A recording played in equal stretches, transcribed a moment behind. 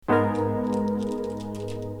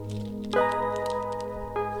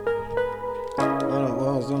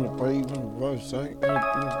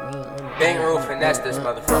Bang roof and that's this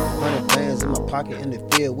motherfucker. 100 bands in my pocket in the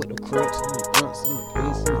field with the crooks and the blunts and the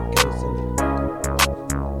beats and the case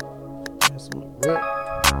and the rip.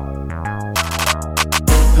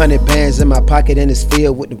 100 bands in my pocket in this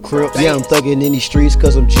field with them crooks. Yeah, I'm thugging in these streets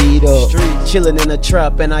cause I'm G'd up. Chillin' in the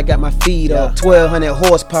trap and I got my feet up. 1200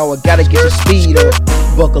 horsepower, gotta get your speed up.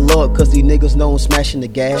 Buckle up cause these niggas know I'm smashing the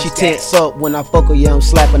gas. She tense up when I fuck her, yeah, I'm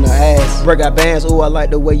slapping her ass. BrayGotBandz, ooh, I like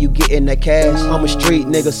the way you gettin' that cash. I'm a street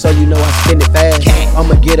nigga, so you know I spend it fast.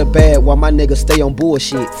 I'ma get a bag while my niggas stay on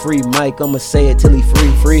bullshit. Free Mike, I'ma say it till he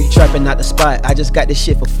free. Trapping out the spot, I just got this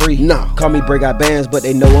shit for free. Nah, call me BrayGotBandz, but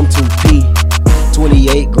they know I'm 2P.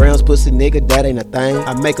 28 grams, pussy nigga, that ain't a thing.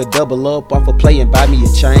 I make a double up off a play and buy me a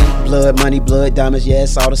chain. Blood, money, blood, diamonds, yeah,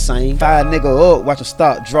 it's all the same. Fire nigga up, watch him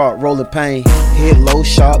stop, drop, rolling pain. Hit low,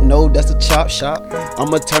 sharp, no, that's a chop shop.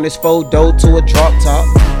 I'ma turn this photo to a drop top.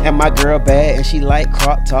 And my girl bad, and she like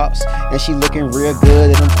crop tops. And she looking real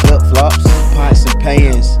good in them flip flops. Pots and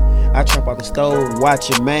pans, I trap out the stove, watch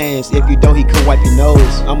your mans. If you don't, he could wipe your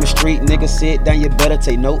nose. I'm a street nigga, sit down, you better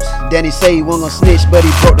take notes. Danny say he wasn't gon' snitch, but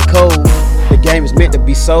he broke the code. The game is meant to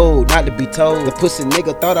be sold, not to be told. The pussy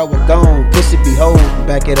nigga thought I was gone, pussy behold.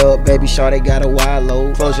 Back it up, baby, shawty got a wide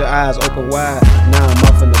load. Close your eyes, open wide, now I'm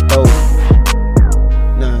off in the throat.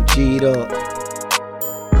 Now I'm G'd up.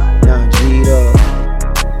 Now I'm G'd up.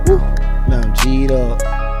 Woo. Now I'm G'd up.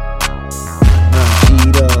 Now I'm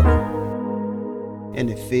G'd up. In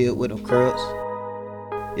the field with them crooks.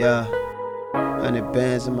 Yeah. 100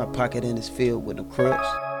 bands in my pocket in this field with them crooks.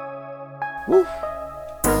 Woo.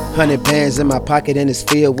 100 bands in my pocket in this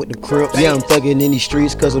field with them crooks. Yeah, I'm thugging in these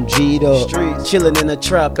streets cause I'm G'd up. Chillin' in the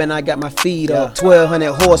trap and I got my feet up.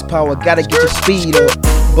 1200 horsepower, gotta get your speed up.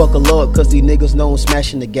 Buckle up cause these niggas know I'm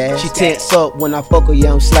smashing the gas. She tense up when I fuck her,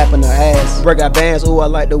 yeah, I'm slapping her ass. BrayGotBandz, ooh, I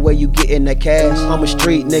like the way you gettin' that cash. I'm a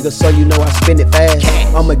street nigga, so you know I spend it fast.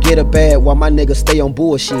 I'ma get a bag while my niggas stay on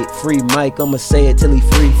bullshit. Free Mike, I'ma say it till he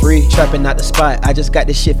free. Trapping out the spot, I just got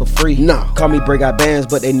this shit for free. Nah, call me BrayGotBandz,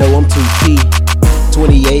 but they know I'm 2P.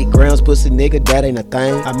 28 grams, pussy nigga, that ain't a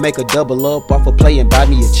thing. I make a double up off a play and buy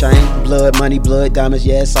me a chain. Blood, money, blood, diamonds,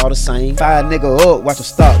 yeah, it's all the same. Fire nigga up, watch him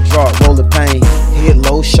stop, drop, rolling pain. Hit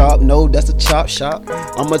low, sharp, no, that's a chop shop.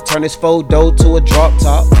 I'ma turn this photo to a drop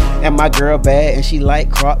top. And my girl bad, and she like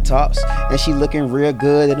crop tops. And she looking real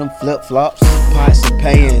good in them flip flops. Pots and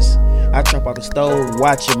pans, I trap out the stove,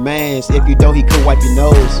 watch your mans. If you don't, he could wipe your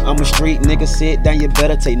nose. I'm a street nigga, sit down, you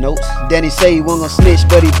better take notes. Danny say he wasn't gon' snitch,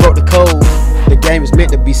 but he broke the code. The game is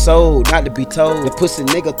meant to be sold, not to be told. The pussy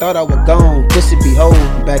nigga thought I was gone, pussy behold.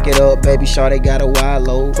 Back it up, baby, shawty got a wide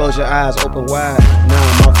load. Close your eyes, open wide, now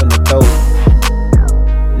I'm off in the throat.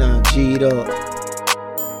 Now I'm G'd up.